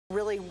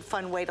Really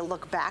fun way to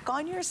look back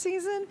on your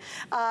season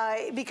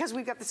because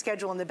we've got the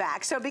schedule in the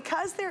back. So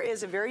because there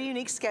is a very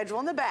unique schedule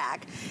in the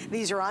back,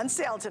 these are on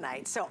sale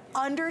tonight. So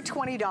under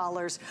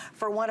 $20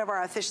 for one of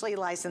our officially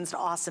licensed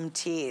awesome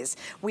tees.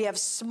 We have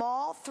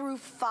small through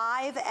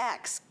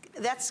 5X.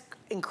 That's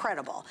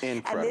incredible.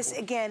 And this,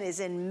 again, is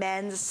in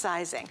men's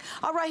sizing.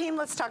 Raheem,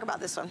 let's talk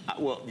about this one.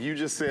 Well, you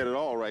just said it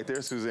all right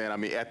there, Suzanne. I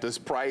mean, at this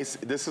price,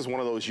 this is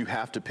one of those you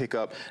have to pick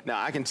up. Now,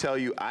 I can tell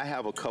you, I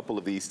have a couple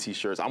of these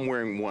t-shirts. I'm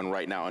wearing one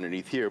right now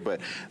underneath here,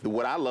 but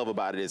what I love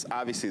about it is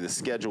obviously the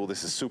schedule.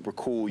 This is super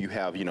cool. You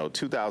have, you know,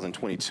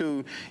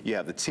 2022. You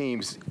have the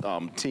team's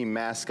team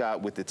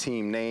mascot with the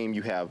team name.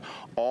 You have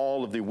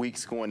all of the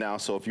weeks going down.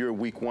 So if you're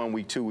week 1,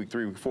 week 2, week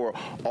 3, week 4,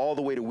 all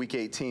the way to week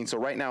 18. So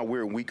right now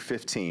we're in week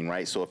 15.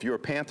 Right? So if you're a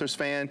Panthers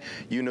fan,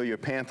 you know your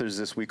Panthers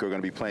this week are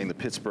going to be playing the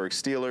Pittsburgh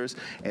Steelers.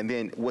 And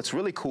then what's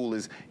really cool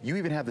is you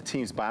even have the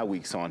team's bye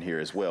weeks on here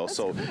as well. That's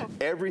so cool.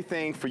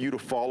 Everything for you to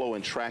follow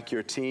and track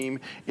your team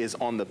is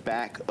on the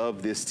back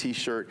of this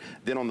t-shirt.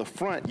 Then on the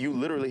front, you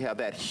literally have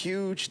that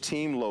huge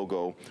team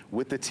logo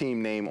with the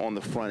team name on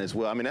the front as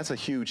well. I mean, that's a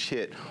huge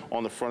hit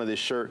on the front of this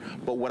shirt.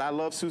 But what I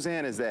love,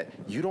 Suzanne, is that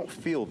you don't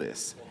feel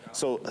this.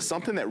 So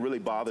something that really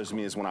bothers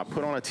me is when I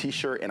put on a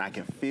t-shirt and I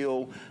can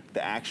feel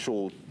the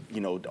actual,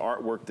 you know, the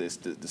artwork,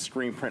 the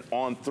screen print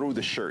on through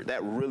the shirt.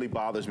 That really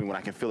bothers me when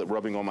I can feel it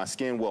rubbing on my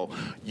skin. Well,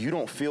 you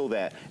don't feel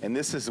that, and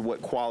this is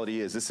what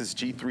quality is. This is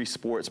G3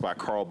 Sports by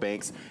Carl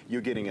Banks.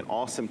 You're getting an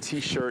awesome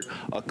t-shirt,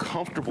 a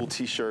comfortable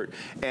t-shirt,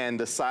 and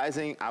the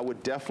sizing, I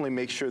would definitely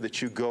make sure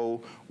that you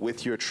go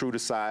with your true to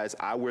size.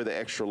 I wear the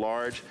extra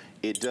large.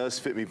 It does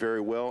fit me very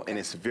well, and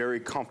it's very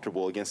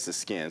comfortable against the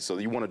skin. So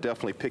you want to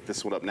definitely pick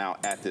this one up now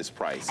at this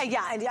price.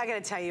 Yeah, and I got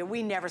to tell you,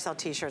 we never sell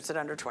t-shirts at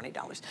under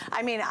 $20.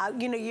 I mean,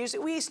 you know,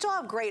 usually we still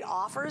have great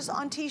offers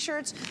on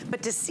t-shirts,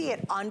 but to see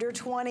it under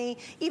 20,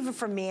 even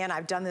for me, and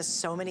I've done this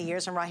so many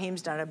years, and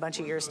Raheem's done it a bunch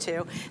of years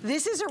too,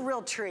 this is a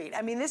real treat.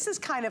 I mean, this is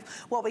kind of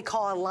what we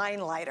call a line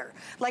lighter.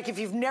 Like if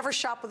you've never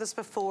shopped with us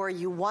before,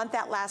 you want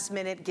that last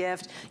minute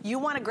gift, you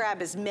want to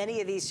grab as many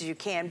of these as you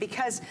can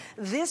because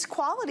this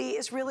quality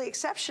is really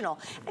exceptional.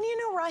 And you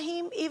know,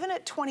 Raheem, even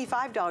at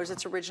 $25,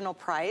 its original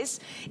price,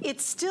 it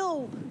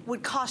still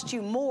would cost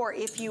you more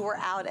if you were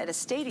out at a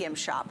stadium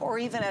shop or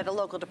even at a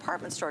local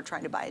department store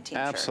trying to buy a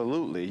t-shirt.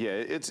 Absolutely,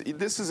 yeah.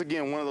 This is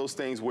again one of those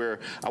things where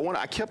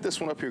I kept this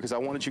one up here because I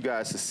wanted you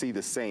guys to see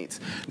the Saints.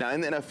 Now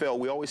in the NFL,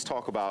 we always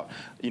talk about,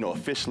 you know,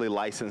 officially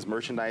licensed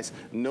merchandise.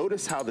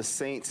 Notice how the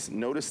Saints,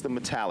 notice the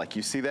metallic.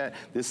 You see that?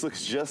 This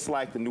looks just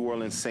like the New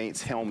Orleans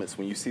Saints helmets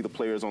when you see the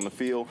players on the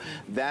field.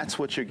 That's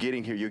what you're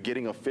getting here. You're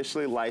getting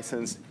officially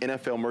licensed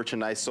NFL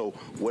merchandise. So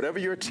whatever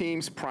your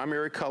team's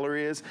primary color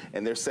is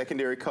and their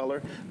secondary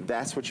color,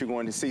 that's what you're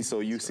going to see.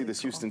 So you see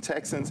this Houston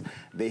Texans,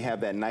 they have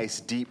that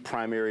nice deep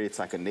primary. It's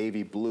like a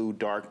navy blue,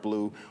 dark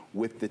blue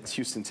with the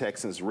Houston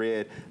Texans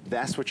red.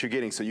 That's what you're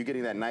getting. So you're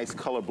getting that nice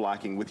color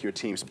blocking with your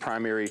team's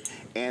primary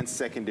and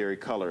secondary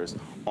colors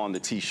on the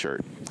t-shirt.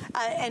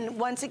 And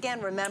once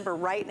again, remember,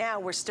 right now,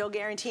 we're still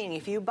guaranteeing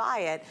if you buy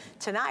it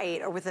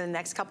tonight or within the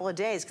next couple of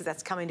days, because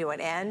that's coming to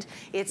an end,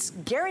 it's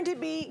guaranteed to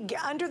be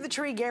under the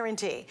tree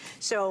guarantee.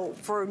 So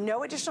for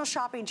no additional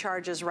shopping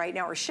charges right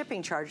now, or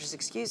shipping charges,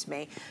 excuse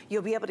me,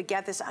 you'll be able to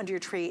get this under your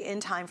tree in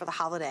time for the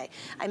holiday.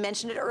 I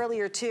mentioned it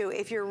earlier too,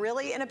 if you're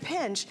really in a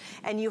pinch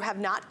and you have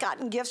not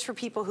gotten gifts for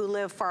people who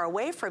live far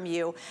away from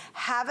you,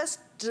 have us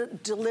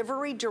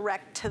delivery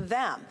direct to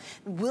them.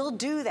 We'll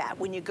do that.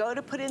 When you go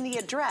to put in the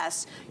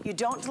address, you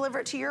don't deliver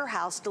it to your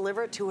house,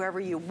 deliver it to whoever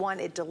you want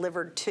it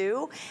delivered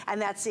to,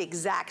 and that's the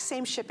exact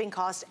same shipping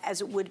cost as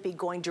it would be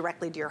going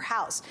directly to your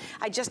house.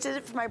 I just did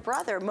it for my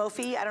brother,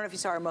 Mofi. I don't know if you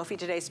saw our Mofi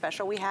Today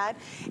special we had,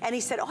 and he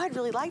said, oh, I'd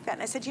really like that.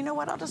 And I said, you know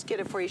what, I'll just get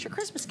it for you as your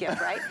Christmas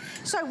gift, right?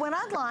 So I went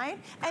online,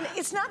 and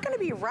it's not gonna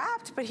be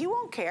wrapped, but he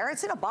won't care.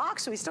 It's in a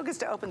box, so he still gets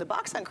to open the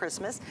box on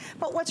Christmas.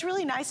 But what's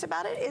really nice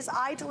about it is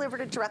I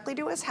delivered it directly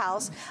to his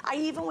house. I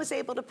even was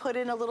able to put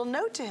in a little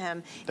note to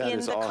him in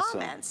the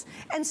comments.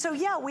 And so,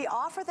 yeah, we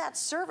offer that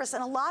service,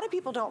 and a lot of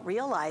people don't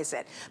realize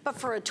it. But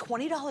for a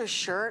 $20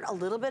 shirt, a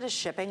little bit of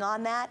shipping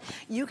on that,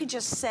 you can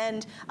just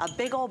send a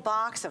big old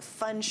box of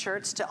fun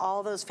shirts to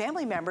all those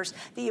family members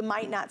that you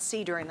might not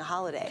see during the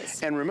holidays.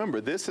 And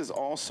remember, this is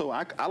also,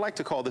 I like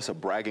to call this a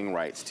bragging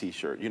rights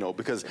t-shirt, you know,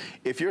 because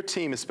if your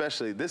team,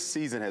 especially this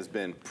season, has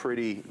been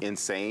pretty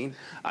insane.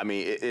 I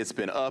mean, it's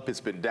been up, it's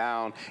been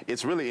down.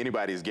 It's really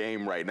anybody's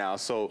game right now.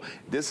 So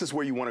this is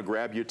where you want to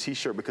grab your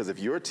t-shirt, because if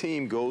your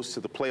team goes to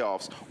the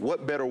playoffs,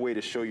 what better way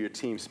to show your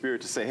team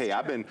spirit to say, hey,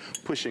 I've been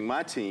pushing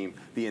my team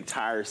the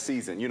entire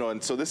season, you know,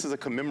 and so this is a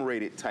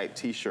commemorated type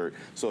t-shirt.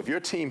 So if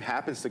your team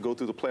happens to go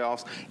through the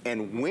playoffs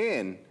and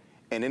win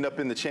and end up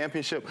in the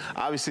championship,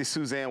 obviously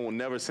Suzanne will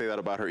never say that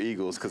about her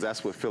Eagles, because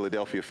that's what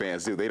Philadelphia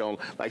fans do. They don't,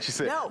 like she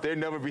said, they'll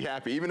never be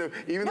happy. Even though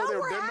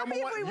they're number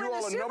one, you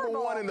all are number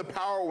one in the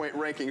power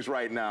rankings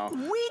right now.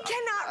 We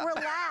cannot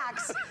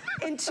relax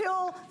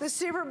until the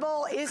Super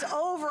Bowl is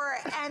over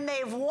and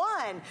they've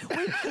won.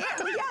 We can't,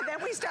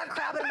 then we start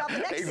crabbing about the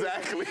next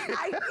exactly. season.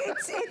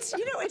 It's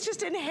you know, it's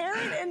just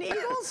inherent in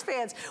Eagles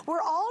fans.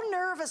 We're all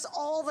nervous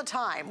all the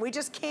time. We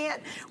just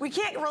can't, we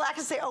can't relax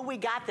and say, oh, we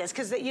got this,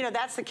 because you know,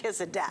 that's the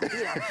kiss of death.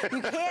 You know,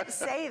 you can't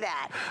say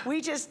that.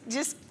 We just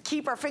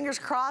keep our fingers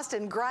crossed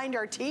and grind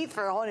our teeth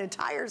for an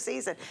entire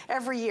season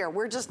every year.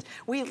 We're just,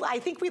 I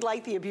think we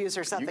like the abuse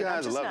or something. You guys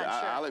I'm just love it.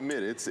 not sure. I'll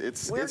admit it's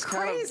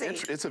crazy. Kind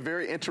of it's a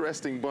very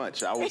interesting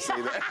bunch. I will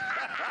say that.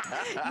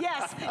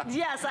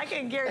 yes, I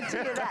can guarantee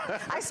you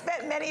that. I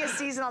spent many a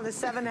season on the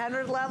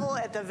 700 level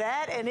at the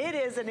vet, and it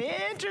is an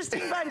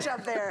interesting bunch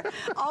up there.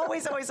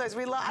 Always, always, always.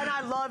 And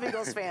I love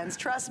Eagles fans,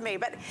 trust me.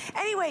 But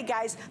anyway,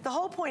 guys, the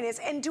whole point is,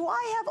 and do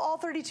I have all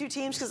 32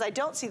 teams? Because I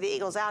don't see the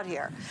Eagles out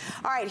here.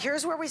 All right,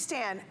 here's where we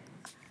stand.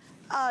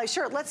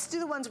 Sure, let's do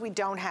the ones we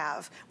don't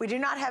have. We do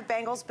not have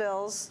Bengals,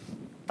 Bills,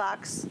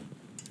 Bucks,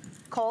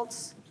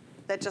 Colts,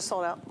 that just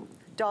sold out.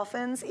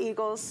 Dolphins,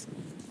 Eagles,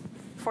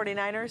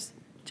 49ers,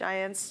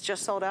 Giants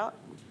just sold out.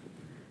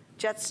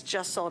 Jets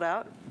just sold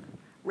out.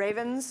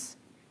 Ravens,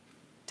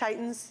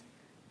 Titans,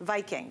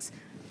 Vikings.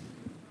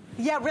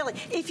 Yeah, really.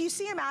 If you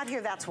see them out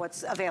here, that's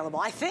what's available,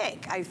 I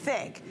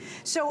think.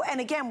 So, and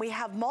again, we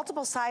have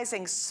multiple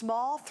sizing,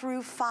 small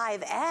through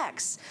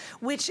 5X,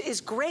 which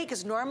is great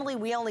because normally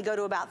we only go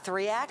to about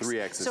 3X.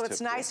 3X so it's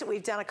nice that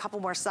we've done a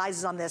couple more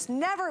sizes on this.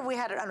 Never have we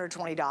had it under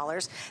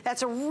 $20.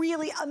 That's a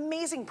really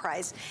amazing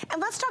price.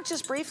 And let's talk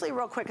just briefly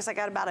real quick, because I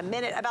got about a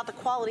minute, about the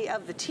quality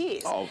of the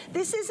tees. Oh.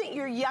 This isn't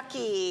your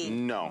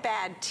yucky,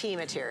 bad tee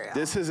material.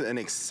 This is an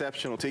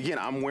exceptional tee. Again,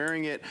 I'm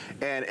wearing it,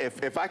 and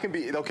if I can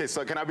be, okay,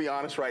 so can I be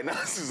honest right now,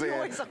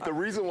 Suzanne? The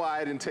reason why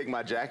I didn't take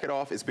my jacket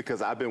off is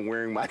because I've been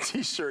wearing my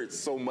t-shirt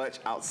so much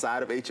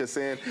outside of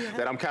HSN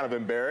that I'm kind of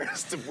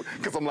embarrassed,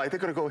 because I'm like, they're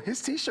gonna go,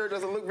 his t-shirt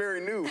doesn't look very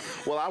new.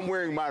 Well, I'm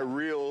wearing my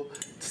real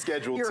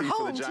scheduled tee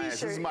for the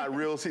Giants. This is my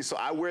real tee, so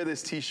I wear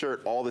this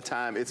t-shirt all the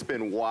time. It's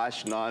been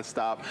washed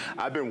nonstop.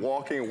 I've been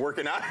walking and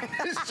working out in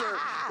this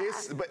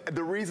shirt. But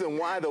the reason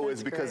why, though,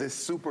 is because it's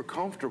super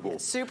comfortable.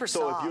 Super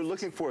soft. So if you're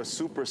looking for a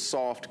super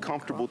soft,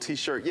 comfortable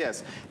t-shirt,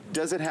 yes.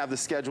 Does it have the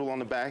schedule on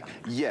the back?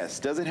 Yes.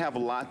 Does it have a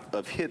lot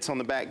of hits on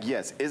the back?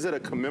 Yes. Is it a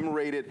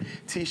commemorated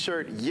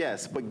t-shirt?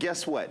 Yes. But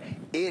guess what?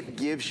 It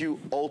gives you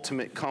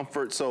ultimate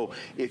comfort. So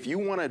if you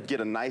want to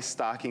get a nice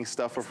stocking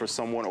stuffer for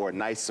someone or a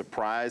nice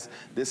surprise,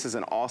 this is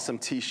an awesome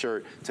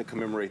t-shirt to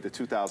commemorate the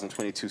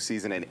 2022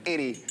 season, and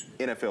any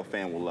NFL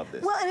fan will love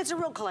this. Well, and it's a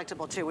real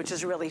collectible too, which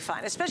is really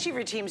fun, especially if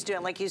your team's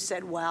doing, like you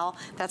said, well,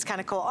 that's kind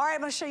of cool. All right,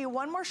 I'm going to show you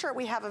one more shirt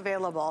we have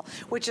available,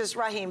 which is,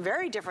 Raheem,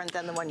 very different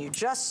than the one you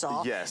just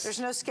saw. Yes. There's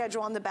no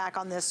schedule on the back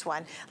on this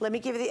one. Let me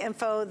give you the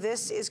info.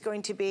 This is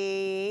going to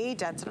be,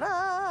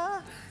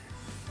 da-da-da.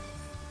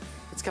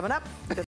 It's coming up.